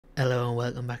Hello and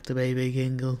welcome back to Baby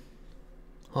Gingle.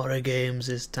 Horror games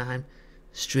this time.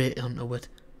 Straight onto it.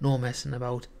 No messing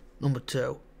about. Number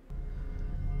 2.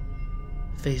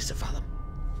 Face to Fathom.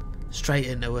 Straight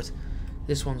into it.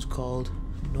 This one's called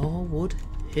Norwood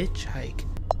Hitchhike.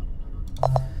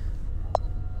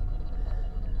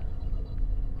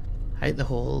 I hate the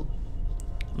whole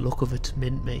look of it,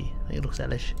 mint me. I think it looks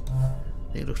hellish.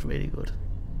 I think it looks really good.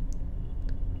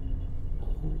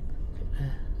 Ooh,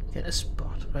 get a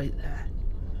spot right there.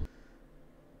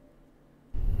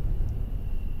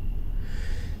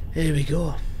 Here we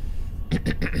go.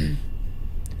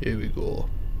 Here we go.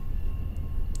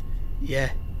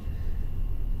 Yeah.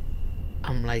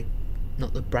 I'm like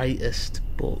not the brightest,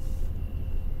 but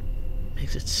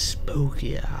makes it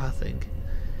spookier, I think.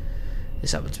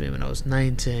 This happened to me when I was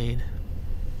 19.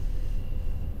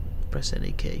 Press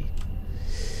any key.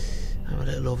 I'm a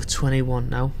little over 21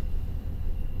 now.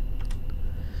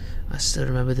 I still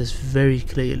remember this very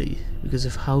clearly because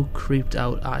of how creeped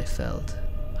out I felt.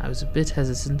 I was a bit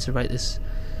hesitant to write this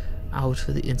out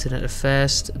for the internet at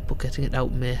first, but getting it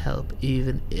out may help,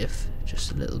 even if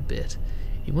just a little bit.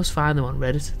 You must find them on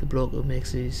Reddit, the bloke who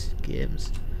makes these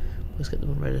games. Let's get them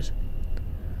on Reddit.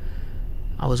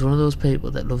 I was one of those people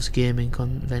that loves gaming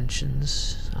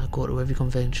conventions. I go to every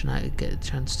convention I could get a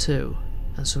chance to,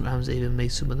 and sometimes even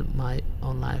meet some of my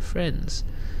online friends.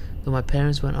 Though my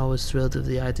parents weren't always thrilled with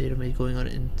the idea of me going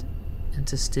on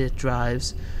interstate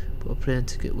drives, but a plane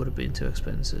ticket would have been too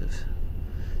expensive.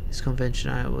 This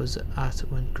convention I was at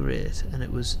went great, and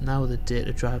it was now the day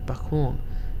to drive back home.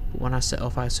 But when I set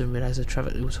off, I soon realised the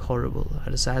traffic was horrible. I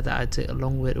decided that I'd take a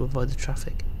long way to avoid the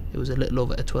traffic. It was a little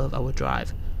over a 12-hour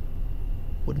drive.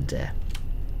 Wouldn't dare.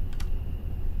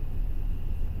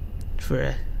 For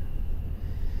a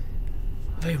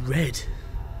very red.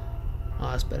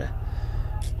 Oh, that's better.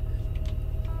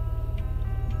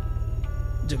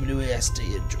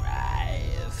 WASD and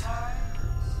drive.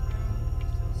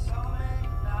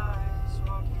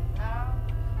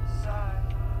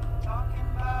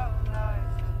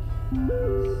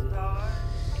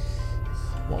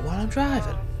 What, while I'm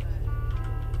driving?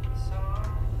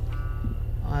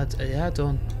 Yeah,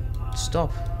 don't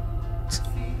stop.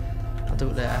 I'll do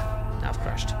it there. Now I've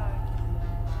crashed.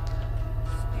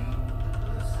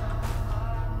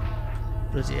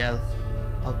 Bloody hell.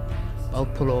 I'll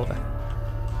pull over.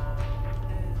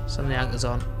 Some of the anchors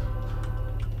on.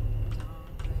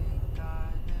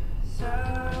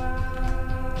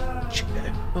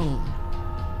 Boom.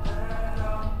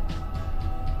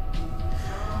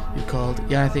 You called?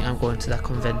 Yeah, I think I'm going to that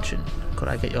convention. Could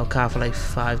I get your car for like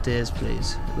 5 days,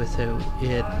 please? With who?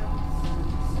 Ian.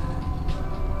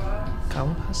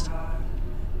 Come past?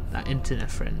 That internet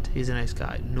friend. He's a nice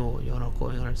guy. No, you're not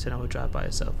going on a 10-hour drive by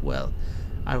yourself. Well,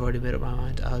 I've already made up my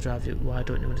mind. I'll drive you. Why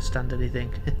don't you understand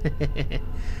anything?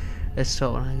 Let's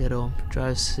talk when I get home.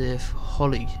 Drive safe,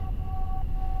 Holly.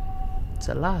 It's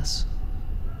a lass.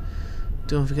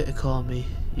 Don't forget to call me.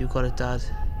 You got it, Dad.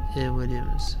 Ian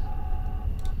Williams.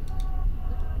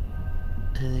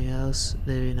 Anything else?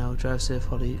 There you know. Drive safe,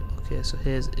 Holly. Okay, so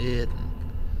here's Aiden.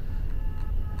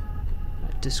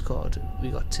 Right, Discord. We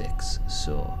got ticks.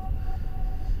 So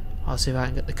I'll see if I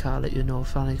can get the car. Let you know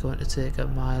if I'm going to take a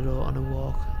Milo on a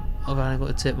walk. Or if I'm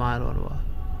going to take Milo on a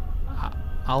walk.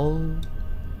 I'll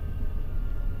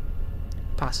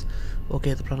pass.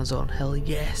 Okay, the plan is on. Hell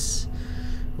yes.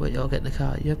 Wait, you're getting the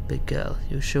car? Yep, big girl.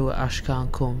 You sure Ash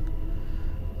can't come?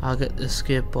 I'll get the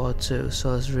skateboard too.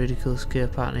 So there's a really cool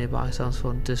skate park nearby. Sounds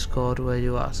fun. Discord, where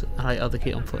you at? I like how they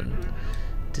keep on putting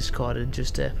Discord in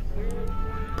just to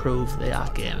prove they are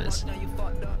gamers.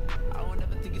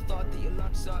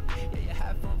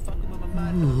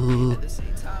 Ooh.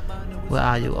 Where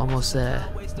are you? Almost there.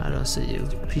 I don't see you.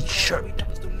 Peach shirt.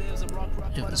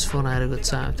 It was fun. I had a good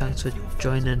time. Thanks for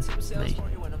joining me.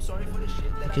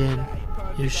 Again,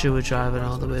 you sure we're driving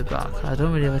all the way back? I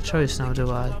don't really have a choice now,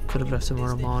 do I? Could have left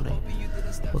tomorrow morning.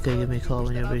 Okay, give me a call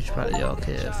when you reach back to your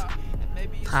cave.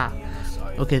 Ha!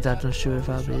 Okay, Dad, not sure if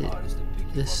I'll be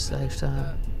this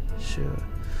lifetime. Sure.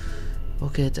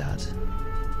 Okay, Dad.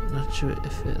 Not sure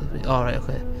if it'll be. Alright,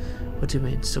 okay. What do you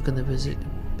mean? Stuck in the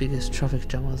biggest traffic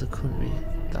jam of the country?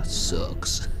 That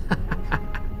sucks.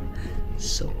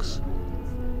 Sucks.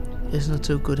 It's not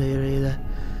too good here either.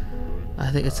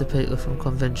 I think it's the people from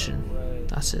convention.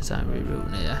 That's it, I'm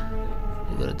rerouting here.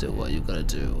 You gotta do what you gotta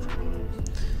do.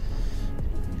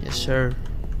 Yes, sir.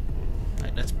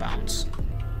 Right, let's bounce.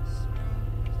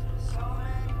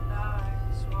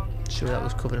 Sure, that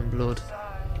was covered in blood.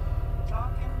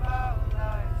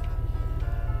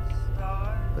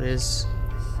 What is?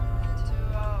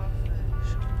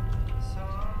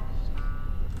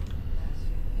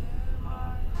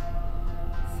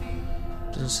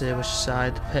 Doesn't say which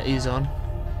side Petty's on.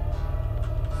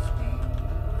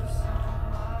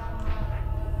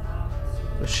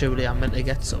 But surely I'm meant to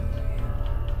get some.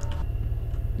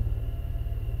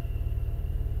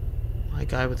 My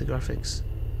guy with the graphics.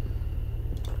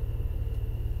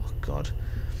 Oh god.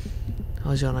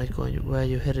 How's your night going? Where are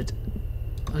you headed?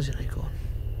 How's your night going?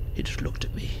 He just looked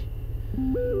at me.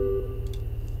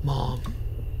 Mom.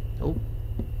 Oh.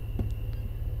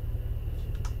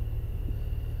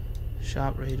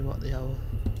 Sharp read about the hour.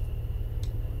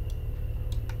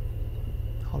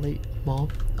 Holly. Mom.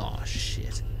 Oh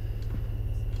shit.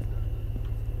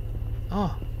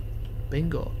 Oh.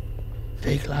 Bingo.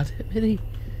 Fake lad. Mini.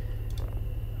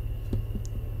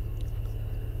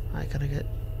 Alright, can I get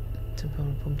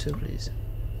 £10 pump 2 please?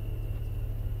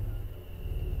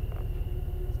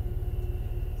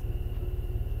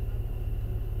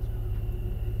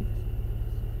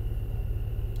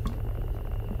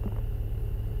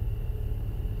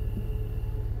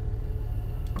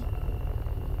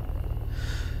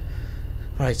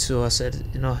 Right, so I said,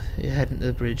 you know, you're heading to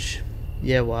the bridge.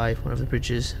 Yeah, why? One of the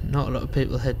bridges. Not a lot of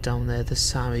people head down there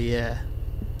this time of year.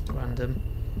 Random.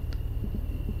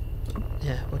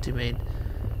 Yeah, what do you mean?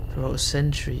 For about a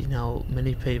century now,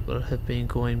 many people have been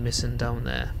going missing down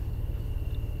there.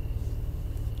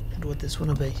 And what this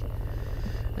one be?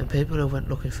 And people who went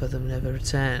looking for them never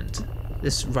returned.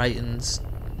 This writing's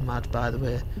mad, by the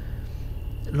way.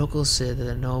 Locals say that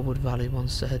a Norwood Valley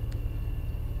monster had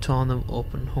torn them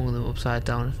up and hung them upside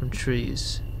down from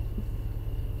trees.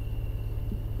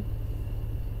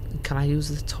 Can I use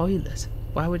the toilet?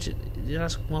 Why would you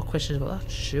ask more questions about that?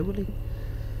 Surely.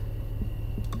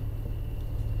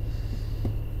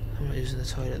 I'm not using the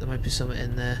toilet, there might be something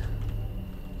in there.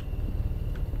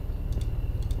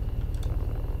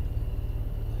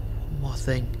 One more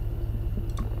thing.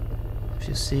 If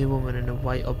you see a woman in a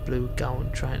white or blue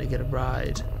gown trying to get a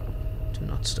ride, do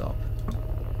not stop.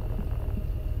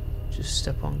 Just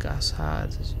step on gas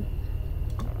hard. Some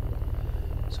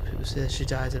people say that she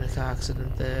died in a car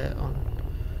accident there on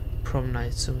prom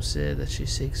night. Some say that she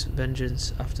seeks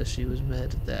vengeance after she was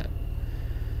murdered there.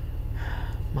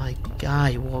 My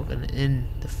guy walking in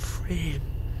the frame.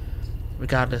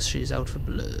 Regardless, she's out for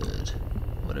blood.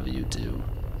 Whatever you do,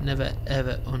 never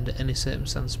ever under any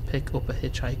circumstance pick up a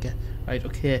hitchhiker. Right,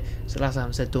 okay, so last time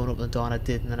I said don't open the door and I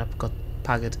did, and then I got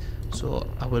pagged, so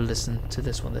I will listen to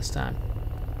this one this time.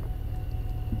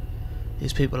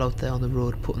 These people out there on the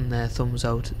road putting their thumbs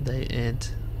out, they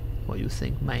ain't what you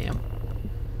think, ma'am.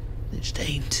 They just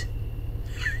ain't.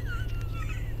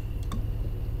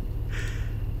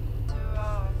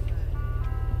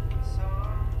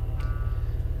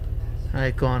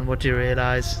 Alright, go on, what do you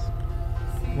realise?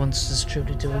 Monsters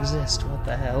truly do exist, what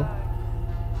the hell?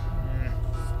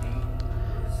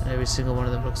 And every single one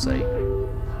of them looks like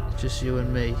just you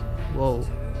and me. Whoa.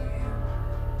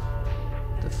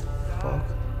 The fuck?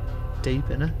 Deep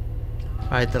in it.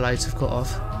 Right, the lights have cut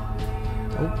off.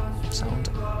 Oh, sound.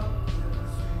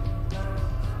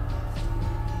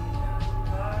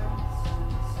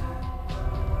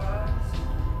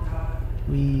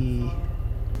 Wee.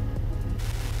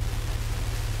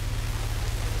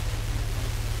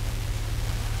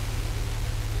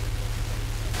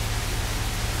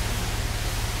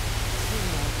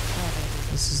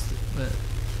 This is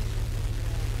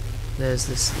there's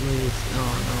this lead.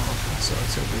 Oh no, I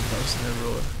saw a big house in the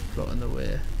road, blocking the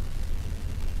way.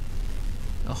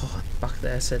 Oh, back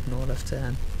there said no left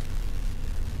turn.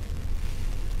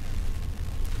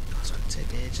 Oh, it's going to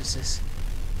take ages this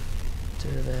to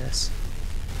reverse.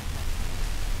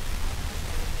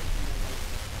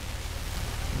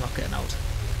 I'm not getting out.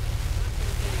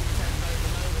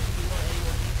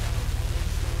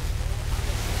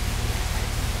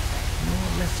 No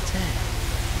left turn.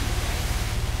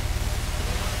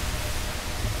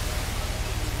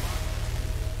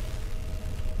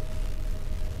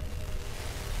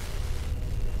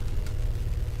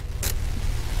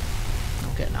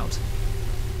 Getting out.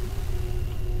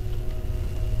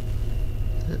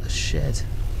 At the shed.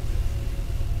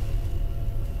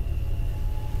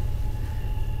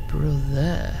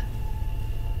 Brother.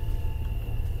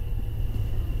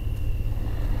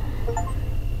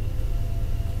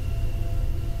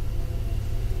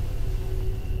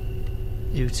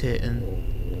 U-tating.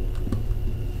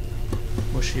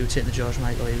 Mush U-tating the George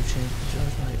Michael, U-tating the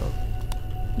George Michael.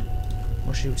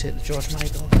 Mush U-tating the George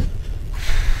Michael.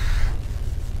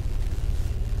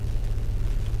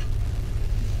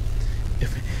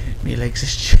 Me legs are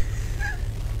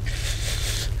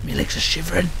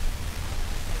shivering.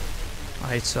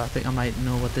 Right, so I think I might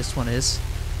know what this one is.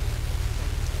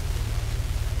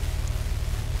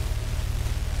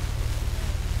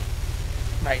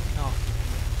 Right, no.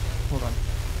 Hold on.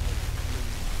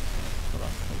 Hold on.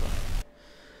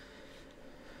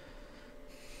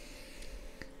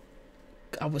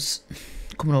 I was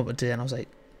coming over today and I was like,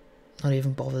 not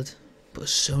even bothered. But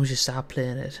as soon as you start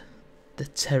playing it, they're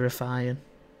terrifying.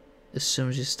 As soon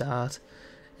as you start,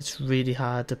 it's really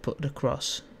hard to put it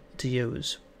across to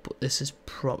use. But this is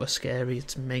proper scary,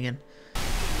 it's minging.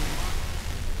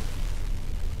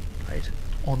 Right,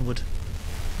 onward.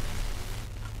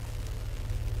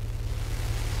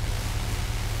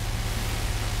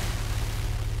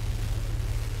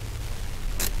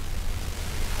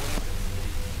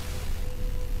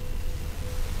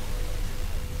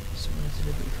 Someone had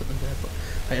deliberately put them there, but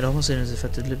right, it almost seems as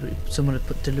if someone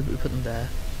had deliberately put them there.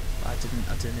 But I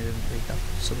didn't even read that.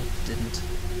 Someone didn't.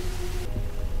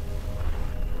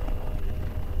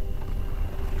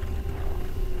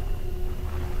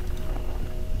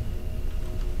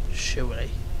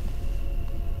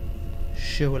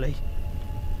 Surely.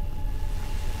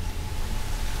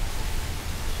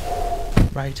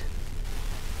 Right.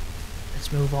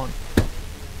 Let's move on.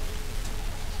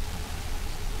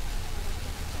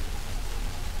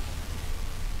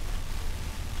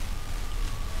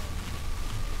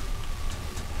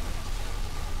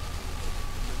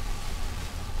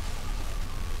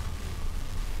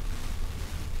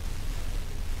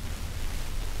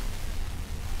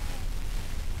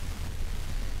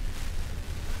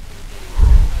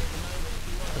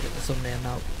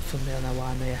 Thumbnail now while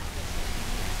I'm here.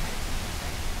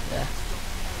 Yeah.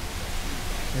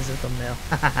 There's a thumbnail.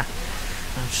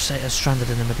 I'm just stranded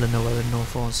in the middle of nowhere with no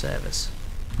phone service.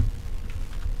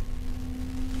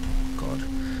 God.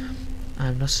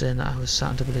 I'm not saying that I was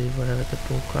starting to believe whatever the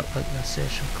bullcrap like that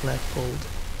station Claire pulled.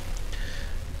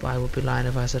 But I would be lying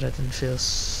if I said I didn't feel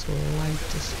slight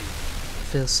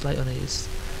unease.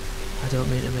 I don't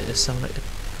mean to make this sound like a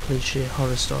cliche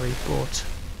horror story, but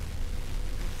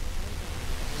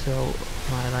so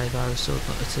my life I was told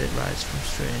not to take rides from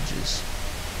strangers.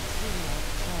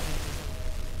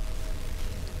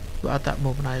 But at that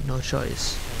moment I had no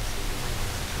choice.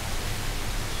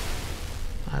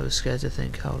 I was scared to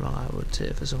think how long I would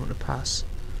take for someone to pass.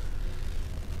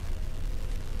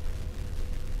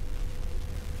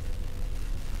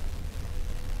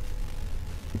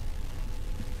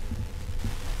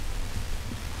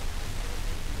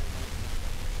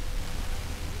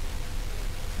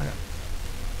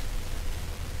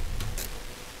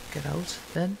 Get out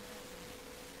then.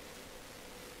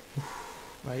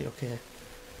 Oof, right, okay.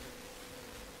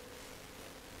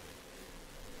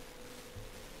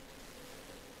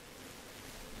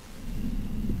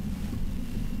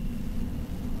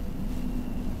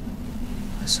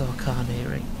 I saw a car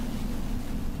nearing.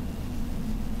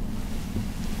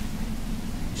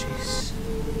 Jeez.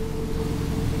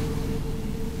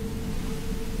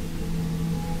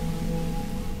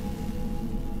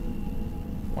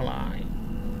 Well, I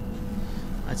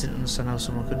didn't understand how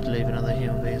someone could leave another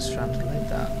human being stranded like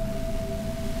that.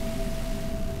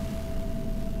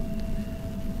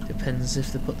 Depends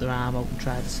if they put their arm out and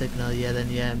try to signal, yeah, then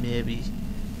yeah, maybe.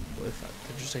 But if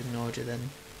they just ignored you,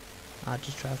 then I'd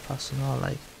just drive past them all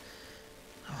like,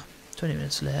 oh, 20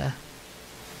 minutes later.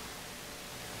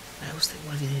 I always think,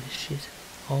 what if you need a shit?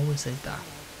 I always think that.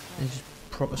 And you just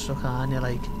proper stuck on you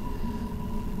like,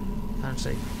 and it's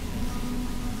like,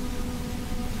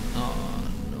 oh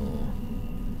no.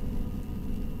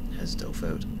 There's no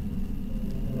food.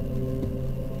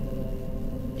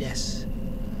 Yes.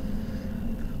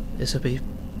 This will be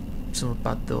something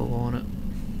bad though, won't it?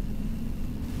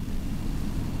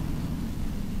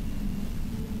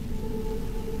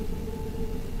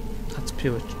 That's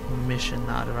pure mission,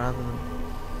 that, rather than...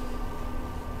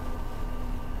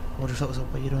 What if that was a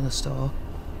weirdo in the store?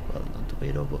 Well, not the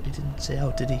weirdo, but he didn't say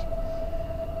how, did he?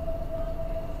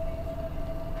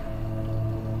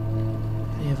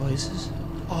 Can you hear voices?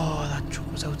 Oh, that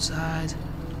truck was outside.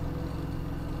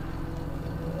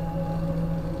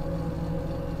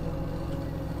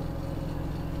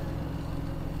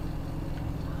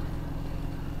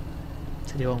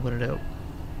 Tell you what I'm gonna do.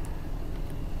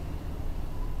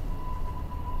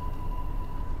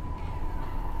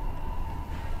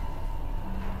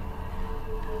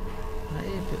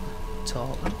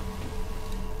 Talking.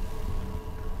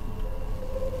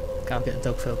 Can't get a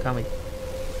dog fill, can we?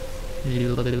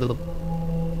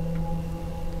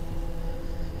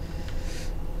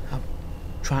 I'm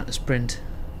trying to sprint.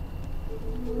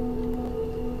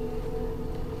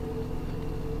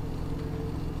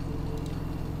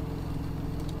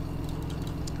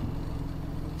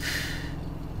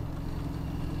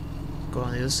 Go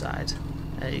on the other side.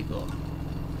 There you go.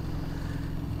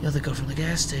 You're the girl from the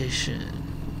gas station.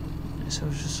 So I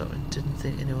was just sort of didn't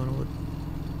think anyone would.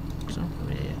 So, I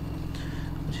mean,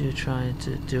 what are you trying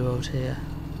to do out here?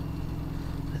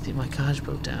 I think my car's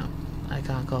broke down. I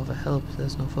can't call for help.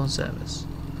 There's no phone service.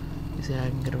 You think I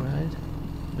can get a ride?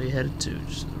 Where you headed to?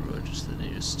 Just the road, just the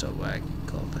nearest stop where I can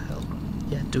call for help.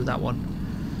 Yeah, do that one.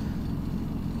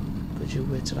 Could you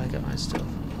wait till I get my stuff?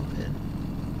 Hop in.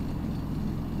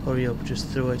 Hurry up, just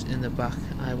throw it in the back.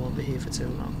 I won't be here for too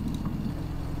long.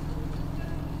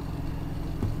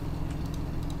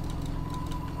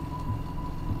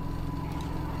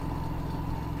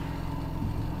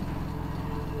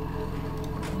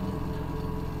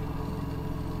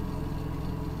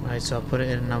 Right, so I put it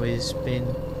in and now he's been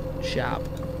sharp.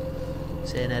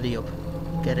 Saying Eddie up.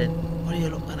 Get in. What are you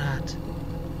looking at?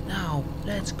 Now,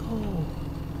 let's go.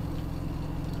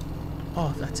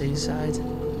 Oh, that's his side.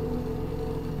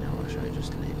 Now or should I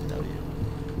just leave without you?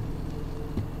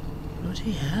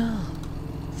 Bloody hell.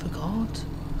 Forgot.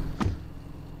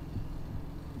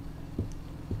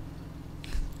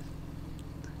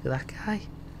 Look at that guy.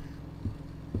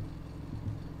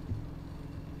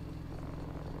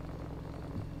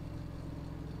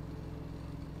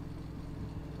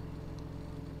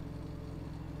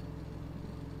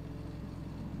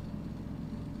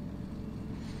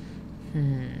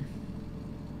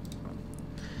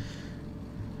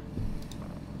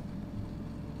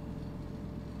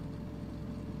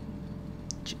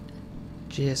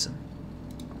 Jason.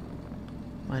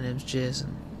 My name's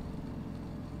Jason.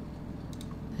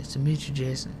 Nice to meet you,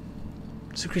 Jason.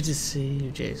 So great to see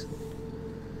you, Jason.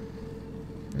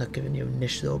 I'm not giving you a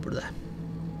niche though, brother.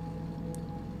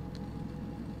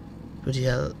 But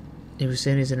yeah, he was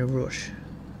saying he's in a rush.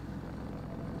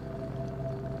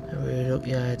 I really look,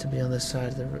 yeah, to be on this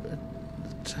side of the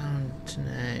town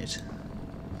tonight.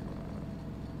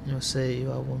 You'll say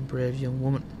you are one brave young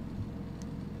woman.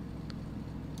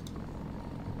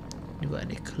 You got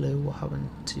any clue what happened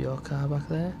to your car back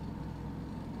there?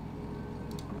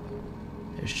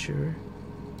 You're sure?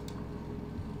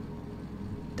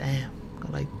 Damn,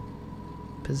 got like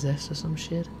possessed or some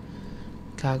shit?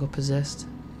 Car got possessed?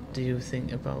 Do you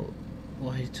think about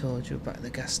what he told you back at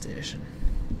the gas station?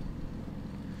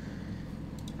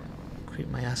 Creep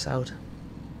my ass out.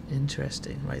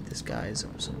 Interesting, right? This guy is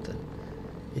up something.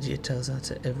 Idiot tells that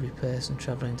to every person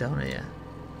travelling down here.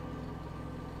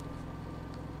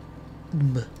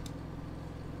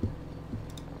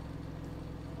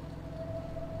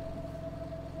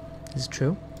 Is it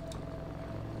true?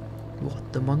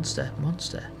 What? The monster?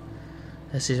 Monster?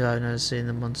 This is why I've never seen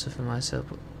the monster for myself,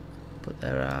 but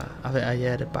there are. I think I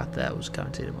heard it back there was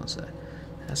guaranteed a monster.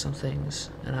 There are some things,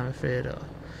 and I'm afraid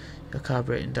your car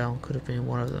breaking down could have been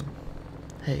one of them.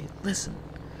 Hey, listen.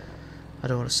 I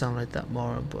don't want to sound like that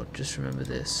moron, but just remember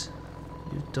this.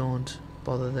 You don't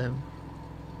bother them.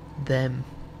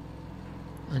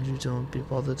 And you don't be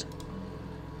bothered.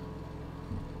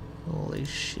 Holy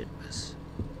shit, miss.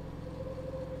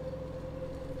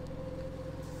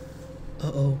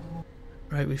 Uh-oh.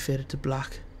 Right, we faded to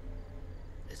black.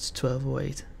 It's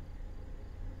 12:08.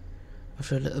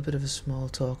 After a little bit of a small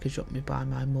talk, he dropped me by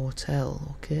my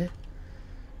motel, okay?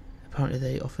 Apparently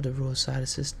they offered a roadside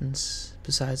assistance.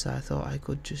 Besides, I thought I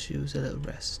could just use a little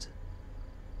rest.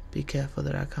 Be careful,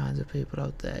 there are kinds of people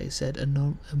out there, he said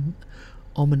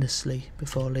ominously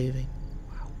before leaving.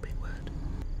 Wow, big word.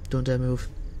 Don't dare move.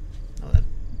 Now then.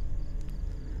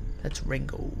 Let's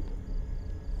Ringo.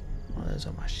 Oh, there's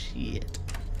all my shit.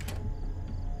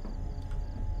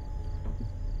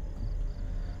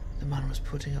 The man was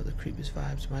putting out the creepiest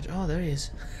vibes. Imagine. Oh, there he is.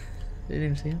 Didn't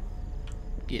even see him.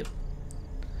 Yep.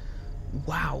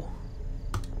 Wow.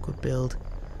 Good build.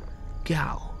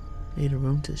 Gal. Need a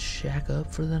room to shack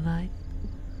up for the night?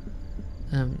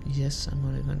 Yes, I'm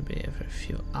only going to be here for a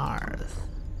few hours.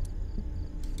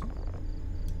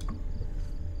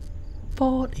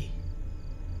 40.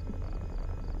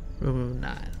 Room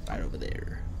 9, right over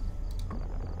there.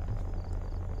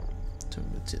 So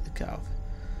we'll take the car.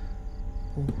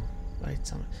 Oh,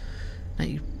 right,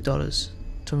 $90.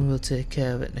 Tommy will take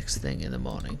care of it next thing in the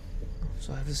morning.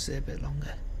 So I have to stay a bit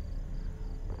longer.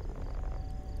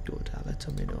 Good, I'll let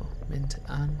Tommy know. Mint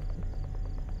and...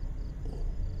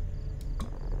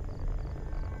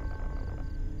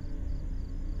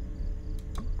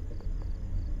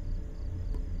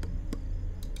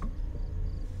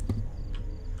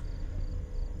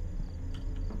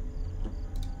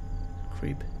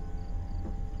 Creep.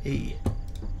 E.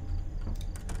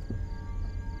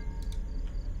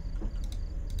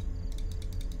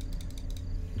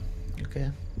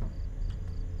 Okay.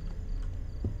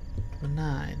 Number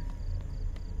 9.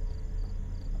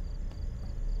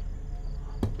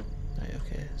 Right,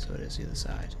 okay, so it is the other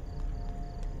side.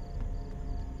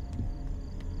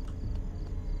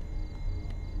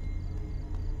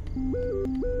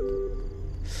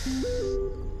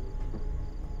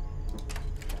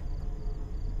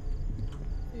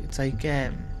 It's like,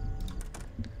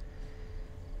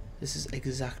 this is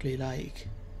exactly like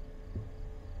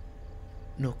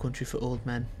No Country for Old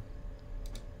Men.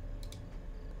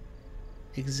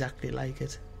 Exactly like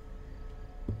it.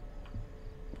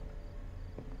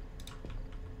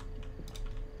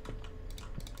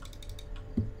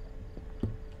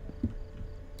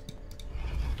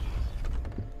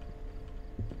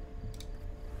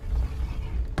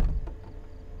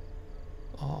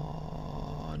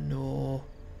 Oh no.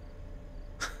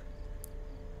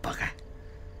 Bugger.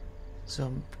 So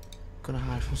I'm gonna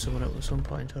hide from someone at some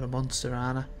point, or a monster,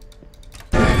 aren't I?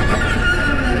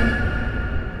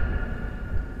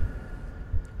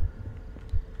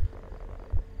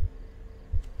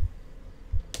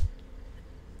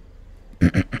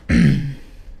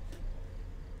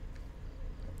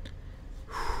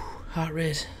 Heart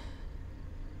rate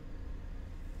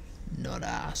not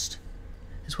asked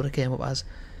is what it came up as.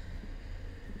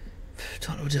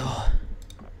 Don't know door.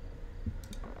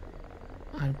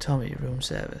 I'm Tommy, room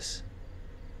service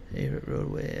here at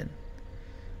Roadway Inn,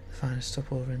 the finest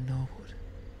stopover in Norwood.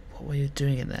 What were you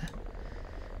doing in there?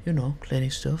 You know, cleaning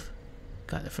stuff.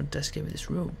 Guy at the front desk gave me this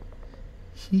room.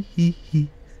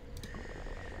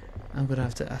 I'm gonna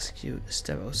have to ask you to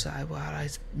step outside while I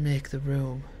make the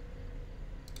room.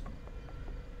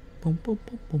 Boom, boom,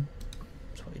 boom, boom.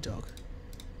 Sorry, dog.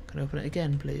 Can I open it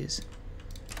again, please?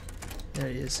 There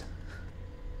he is.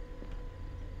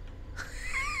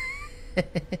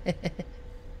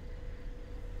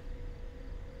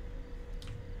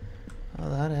 Oh,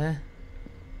 that, eh?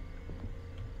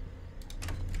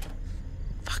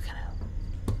 Fucking hell.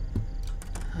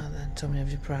 Oh, then tell me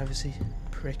of your privacy,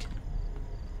 prick.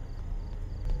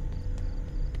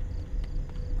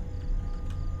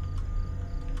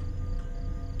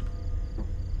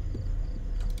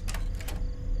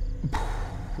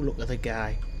 Look at the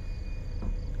guy.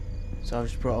 So I've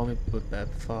just brought all my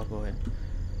before I go in.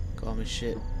 Got all my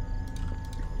shit.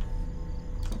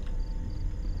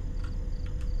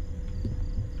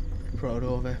 Brought it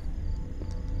over.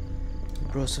 The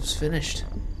bro stuff's finished.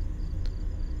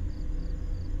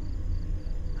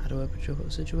 How do I put you up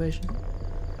the situation?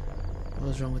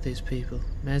 What's wrong with these people?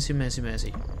 Mercy, mercy,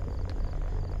 mercy.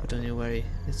 But don't you worry,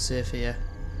 it's safe here.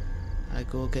 I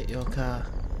go get your car,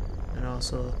 and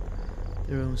also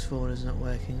the room's phone is not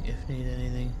working. If need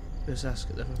anything, just ask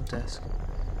at the front desk.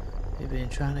 We've been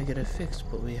trying to get it fixed,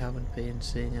 but we haven't been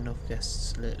seeing enough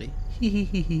guests lately.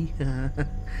 Hehehe.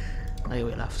 I know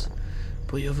it laughs.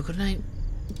 But you have a good night.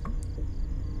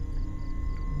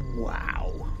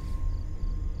 Wow.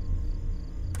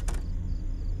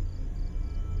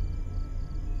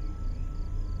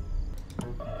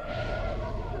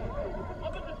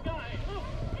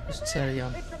 Just tell you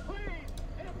on.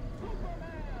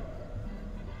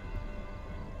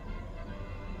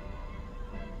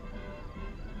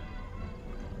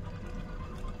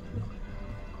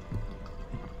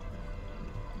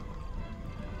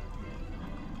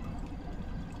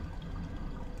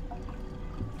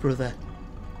 Brother.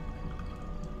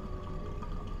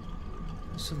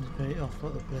 Something's very off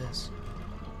about the place.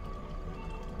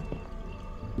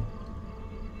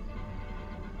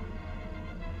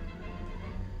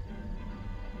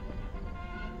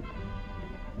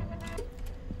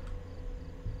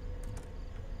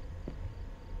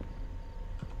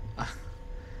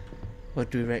 What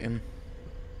do we reckon?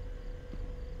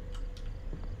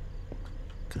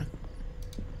 Can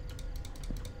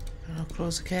I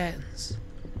close the curtains?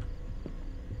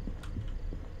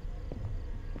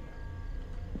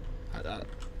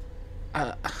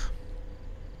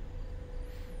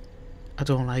 I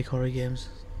don't like horror games.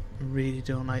 I really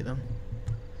don't like them.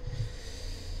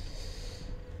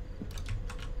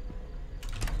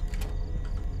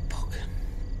 Fuck.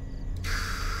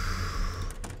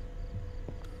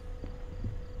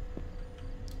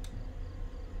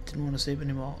 Didn't want to sleep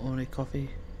anymore. Only coffee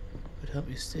would help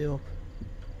me stay up.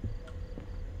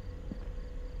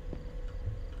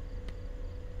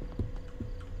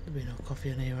 There'll be no coffee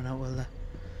in here and out, will there?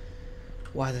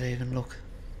 Why did I even look?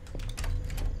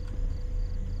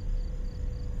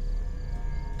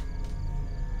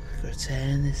 I've got to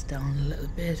turn this down a little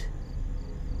bit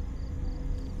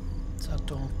so I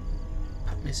don't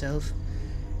pat myself.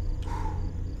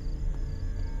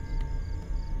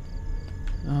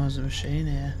 Oh, there's a machine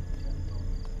here.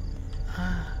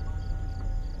 Ah.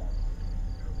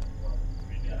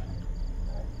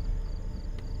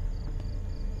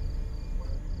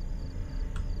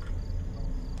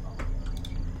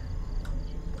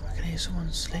 I can hear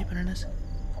someone sleeping in it.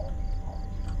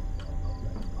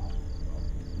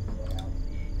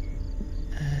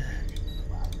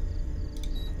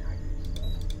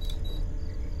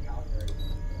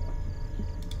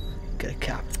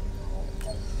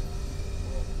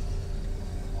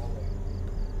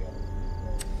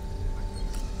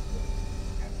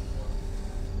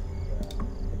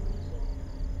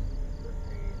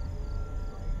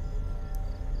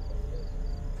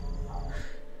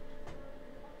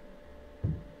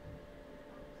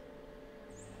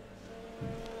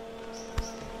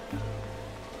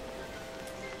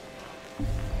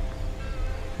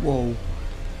 Whoa.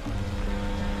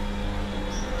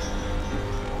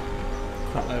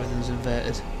 Crap, everything's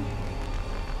inverted.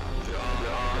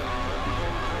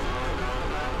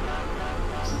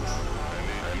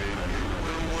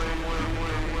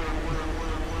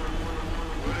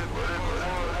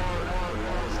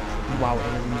 Wow,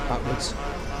 everything's backwards.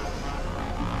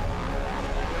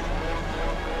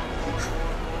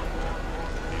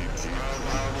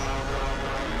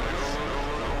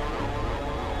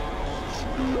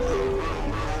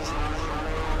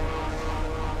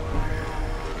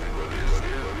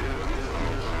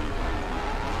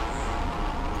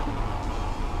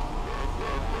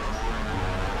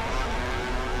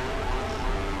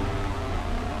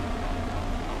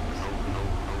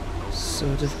 So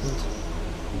difficult.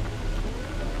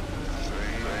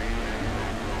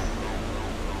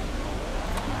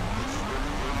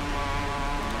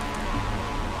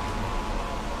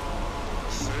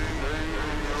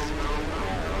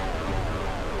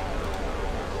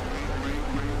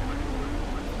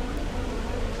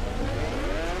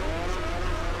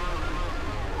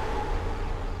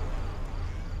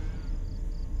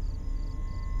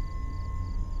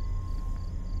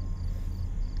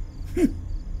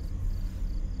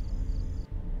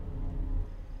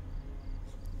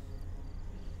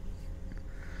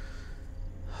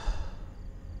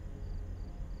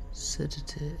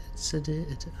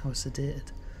 Sedated. I was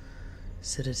sedated.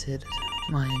 Sedated.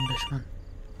 My Englishman.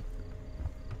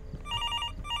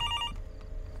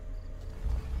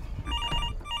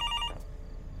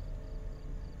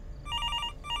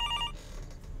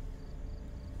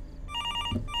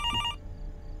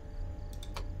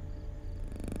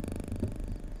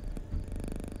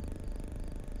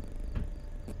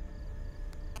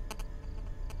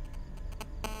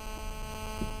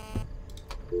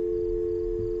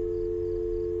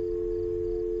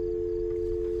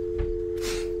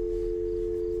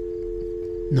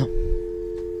 No.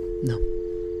 No.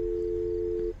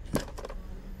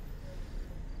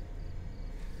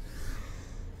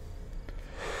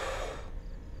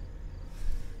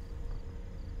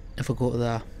 If I go to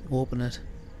there, open it,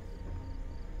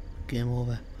 game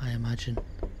over, I imagine.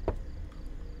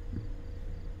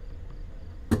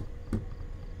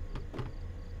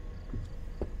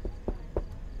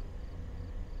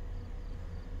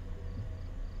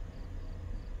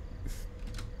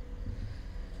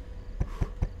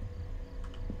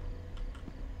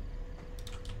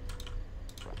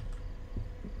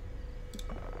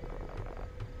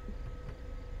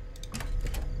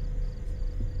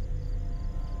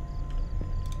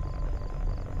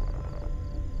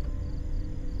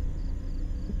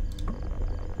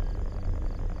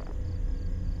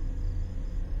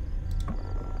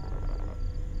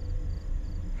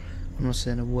 I'm not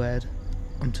saying a word.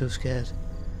 I'm too scared.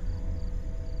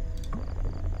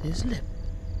 His lip.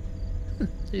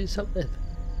 His top lip.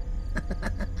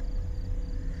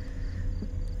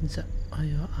 Is that, oh,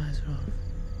 your eyes are off.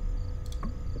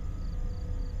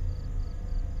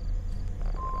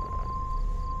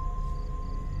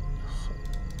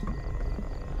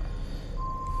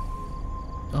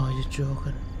 Oh, you're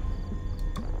joking.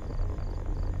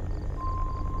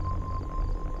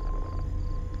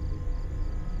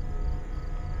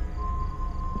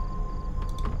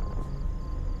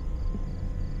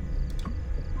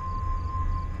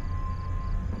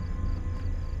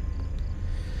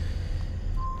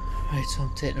 Right, so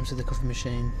I'm taking him to the coffee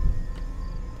machine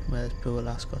where this poor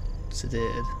lass got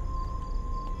sedated.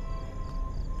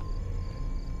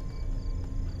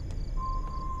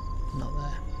 Not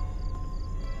there.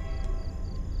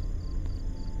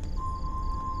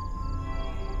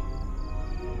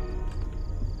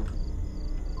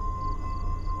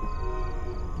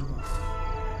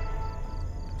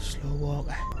 Slow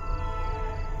walker.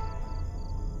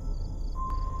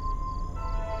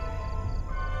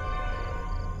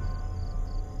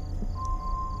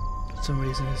 For some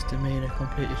reason his demeanour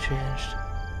completely changed.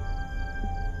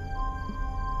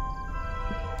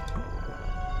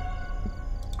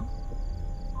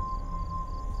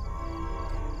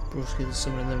 Broski, there's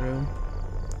someone in the room.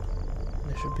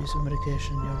 There should be some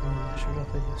medication in your room. I should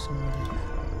offer you some relief.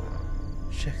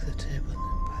 Check the table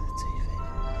by the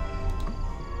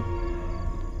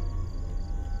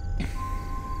TV.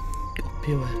 Got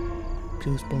pure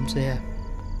goosebumps here.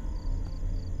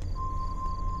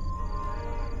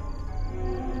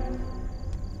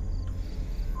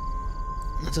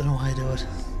 I don't know why I do it,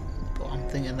 but I'm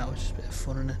thinking that was just a bit of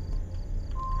fun in it.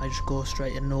 I just go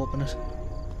straight in and open it.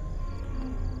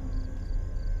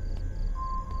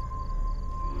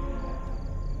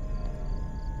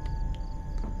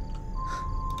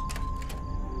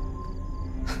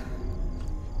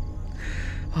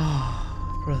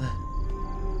 brother.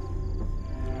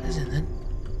 What is it then?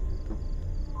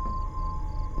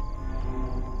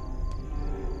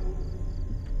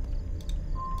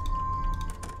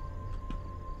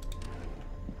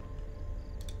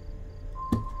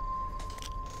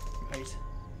 Right.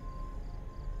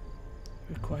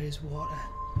 Requires water.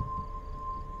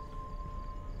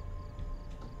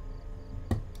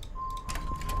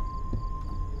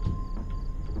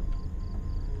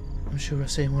 I'm sure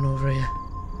I've seen one over here.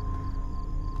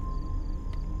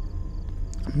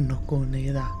 I'm not going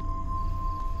near that.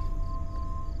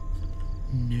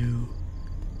 No.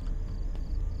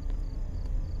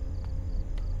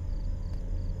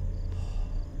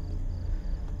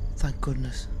 Thank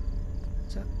goodness.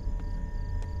 Is that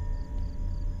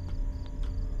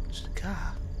just a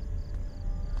car?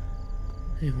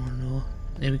 I didn't want to know.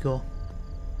 Here we go.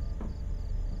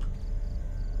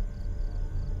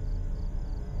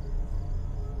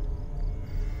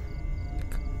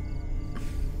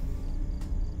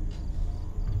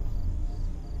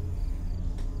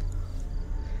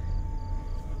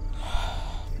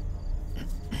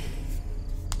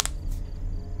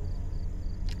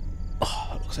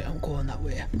 Looks like I'm going that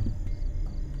way.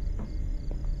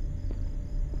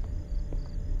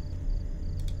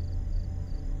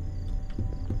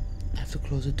 I have to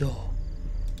close the door.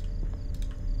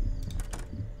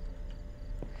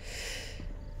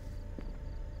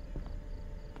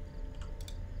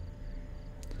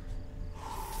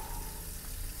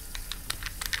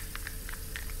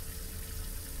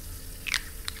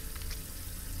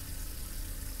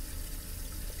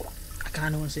 I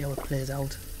kind of want to see how it plays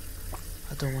out.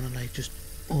 I don't want to like just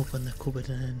open the cupboard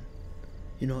and then,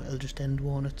 you know, it'll just end,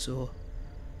 won't it? So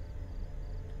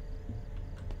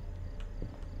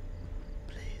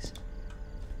please.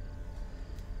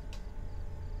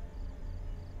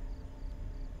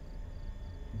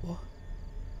 What?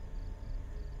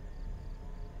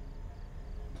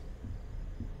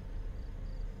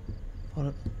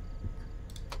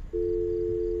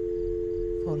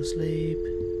 Fall asleep.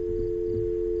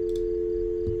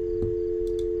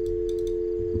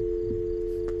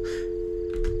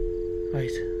 Right,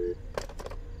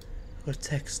 I've got a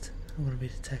text. I'm going to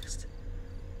read the text.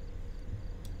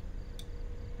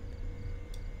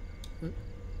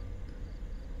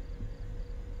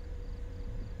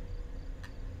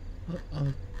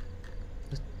 Oh,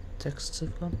 the texts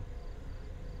have gone.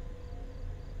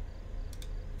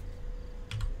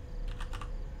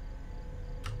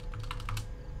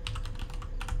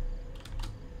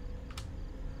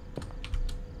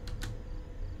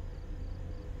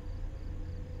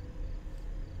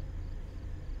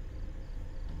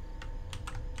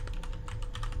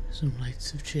 Some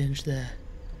lights have changed there.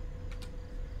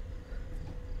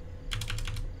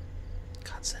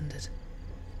 Can't send it.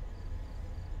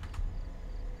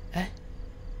 Eh?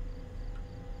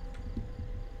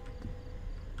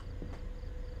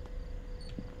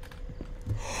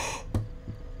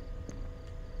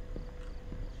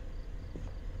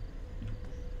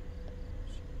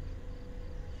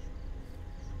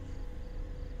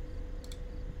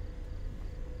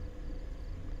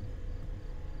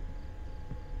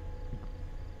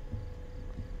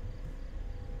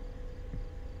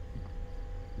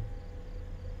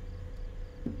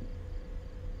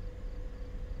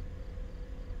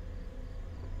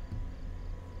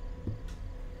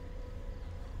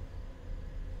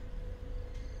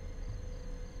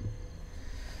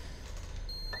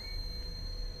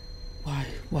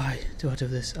 Why do I do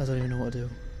this? I don't even know what to do.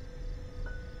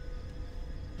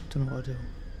 Don't know what to do.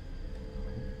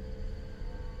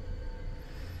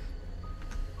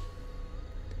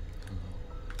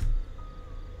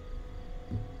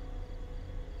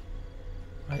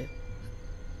 Right.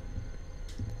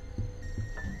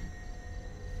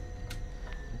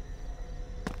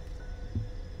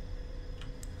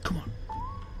 Come on.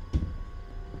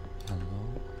 Hello?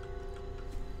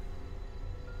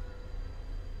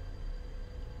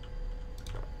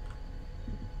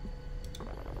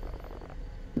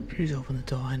 Please open the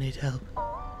door, I need help.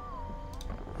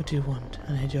 What do you want?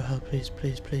 I need your help, please,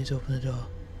 please, please open the door.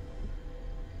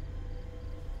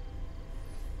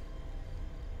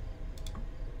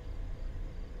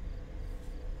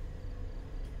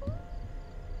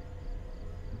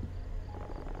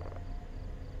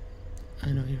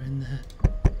 I know you're in there.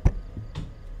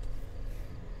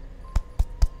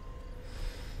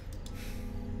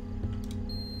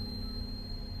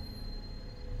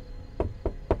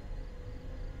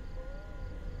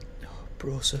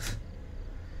 Broseph.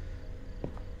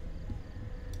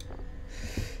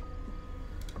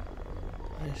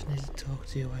 I just need to talk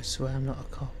to you, I swear I'm not a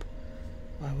cop.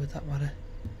 Why would that matter?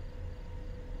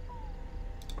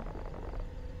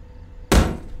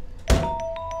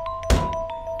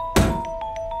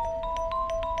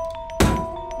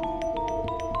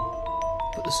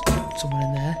 there's someone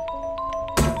in there.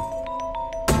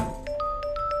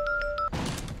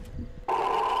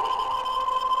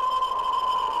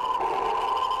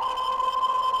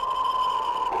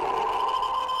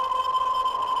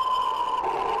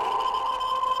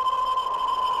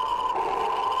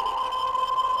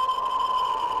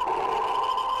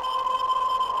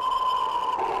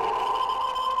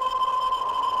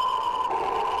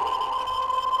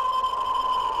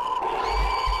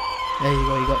 There you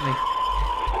go, you got me.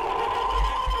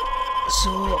 So,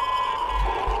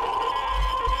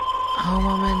 how am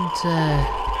I meant to...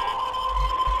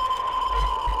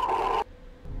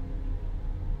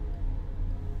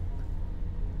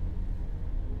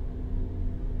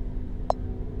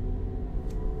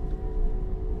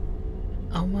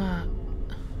 How am I...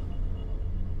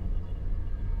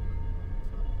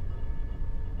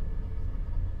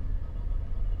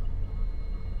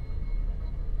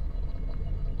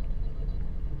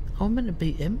 How am I meant to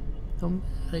beat him? How am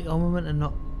I meant to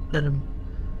not let him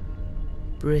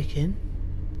break in?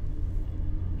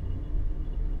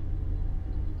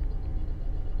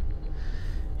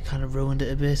 Kind of ruined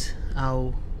it a bit,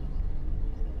 how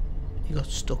he got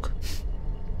stuck.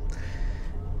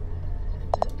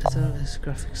 I don't know his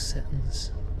graphics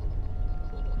settings.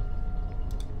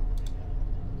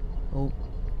 Oh.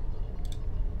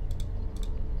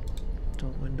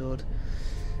 Don't windowed.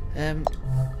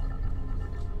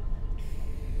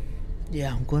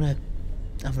 Yeah, I'm gonna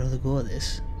have another go at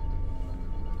this.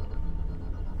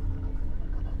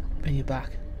 Bring you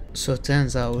back. So it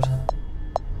turns out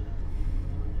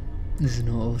there's an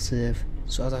autosave,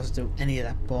 so I don't have to do any of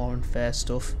that boring fair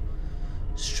stuff.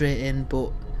 Straight in,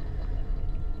 but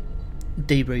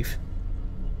debrief.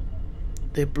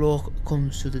 The bloke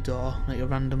comes to the door, like a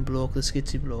random bloke, the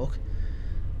skitsy bloke.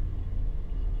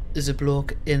 There's a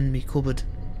bloke in me cupboard,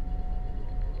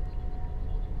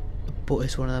 but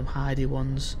it's one of them hidey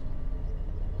ones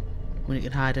when you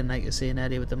can hide in, like I say, an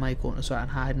area with the mic on to start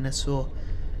and hiding it, so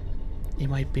he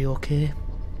might be okay.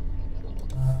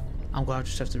 I'm gonna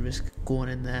just have to risk going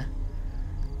in there.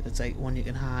 It's like one you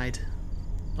can hide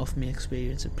off my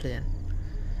experience of playing.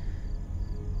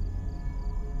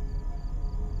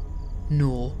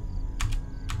 No.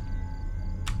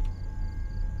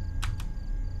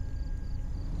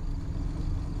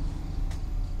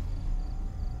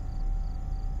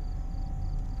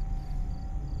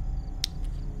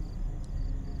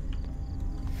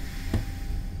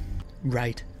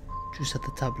 Right, just at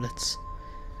the tablets,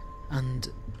 and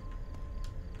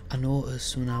I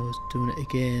noticed when I was doing it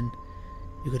again,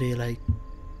 you could hear like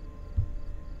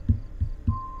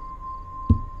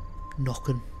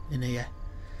knocking in here.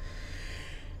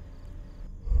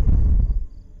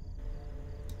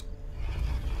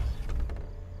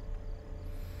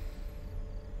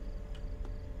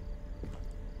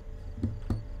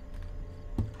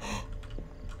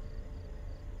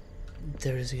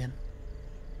 There it is again.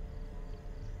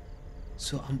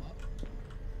 So I'm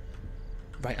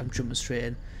jumping straight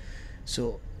in.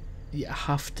 So you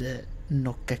have to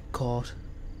not get caught.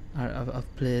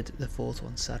 I've played the fourth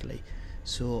one sadly,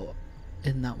 so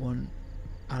in that one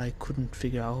I couldn't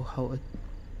figure out how to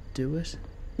do it,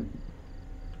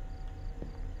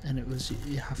 and it was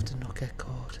you have to not get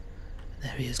caught. And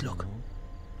there he is, look.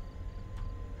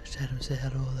 I just heard him say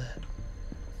hello there.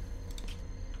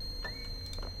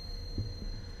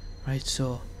 Right,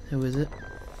 so who is it?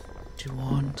 Do you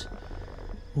want...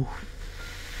 Oof,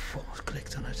 almost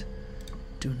clicked on it.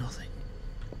 Do nothing.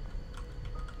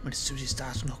 When as soon as he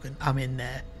starts knocking, I'm in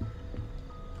there.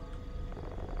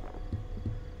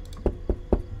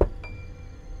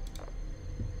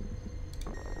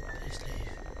 Please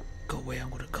leave. Go away, I'm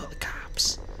gonna call the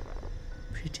cops.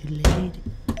 Pretty lady.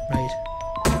 Right.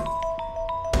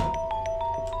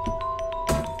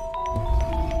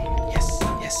 Yes,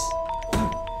 yes.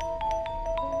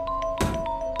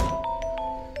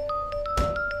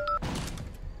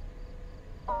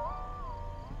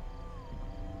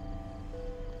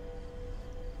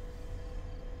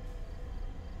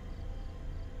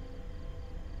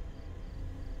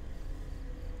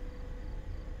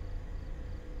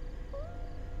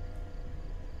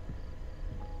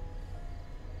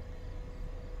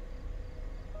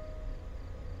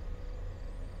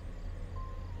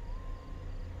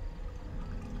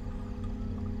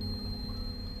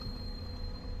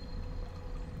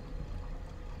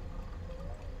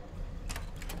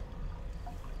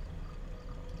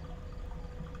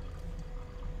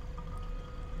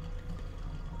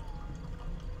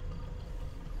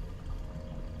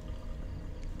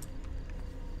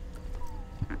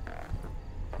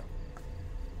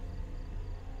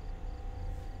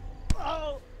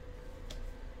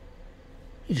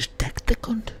 You just decked the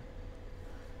cunt.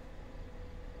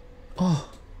 Oh.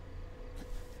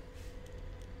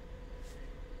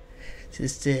 To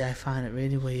this day I find it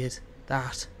really weird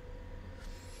that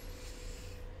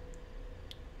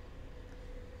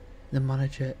the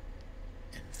manager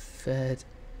inferred,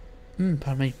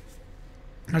 pardon me,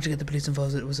 not to get the police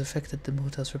involved, it was affected the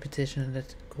motel's reputation and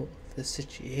let go of the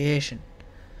situation.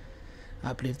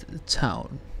 I believe that the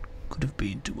town could have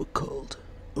been to a cult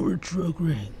or a drug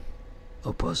ring,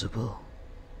 or possible.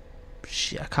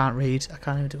 Shit, I can't read. I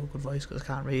can't even do a good voice because I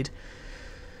can't read.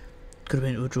 Could have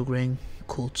been to a drug ring,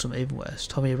 cult, something even worse.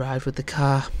 Tommy arrived with the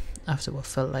car after what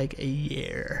felt like a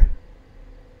year.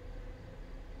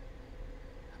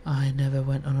 I never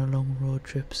went on a long road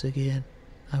trips again.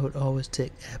 I would always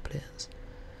take airplanes.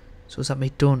 So is that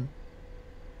me done?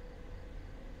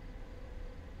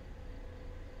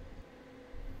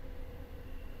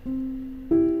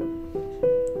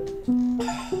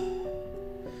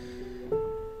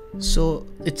 So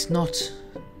it's not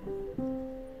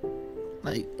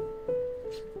like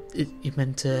you're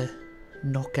meant to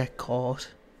not get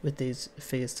caught with these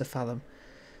figures to Fathom.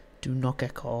 Do not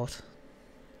get caught.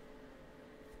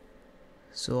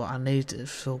 So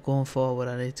going forward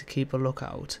I need to keep a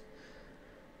lookout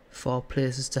for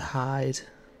places to hide.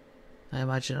 I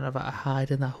imagine I'll have to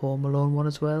hide in that Home Alone one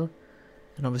as well,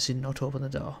 and obviously not open the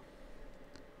door.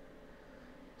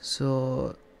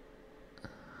 So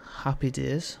happy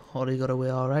days. Holly got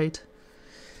away alright.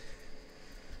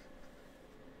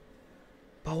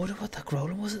 But I wonder what that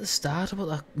growling was at the start about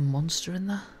that monster in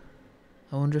there.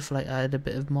 I wonder if like I had a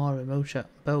bit of more emotion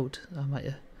about, I might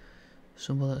have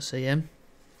someone to see him.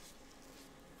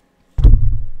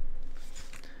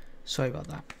 Sorry about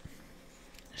that.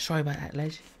 Sorry about that,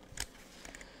 Ledge.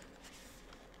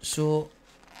 So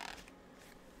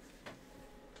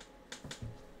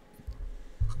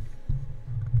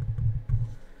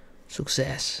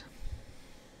success.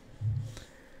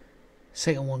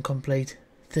 Second one complete.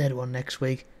 Third one next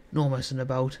week. No messing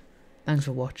about. Thanks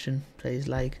for watching. Please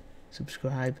like,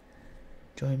 subscribe,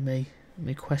 join me in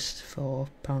my quest for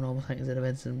paranormal sightings and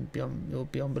events and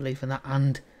beyond belief in that,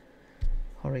 and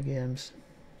horror games.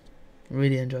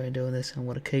 Really enjoying doing this. I'm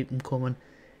going to keep them coming.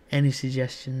 Any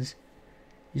suggestions,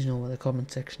 you know where the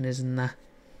comment section is and that.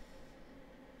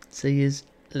 See yous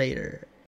later.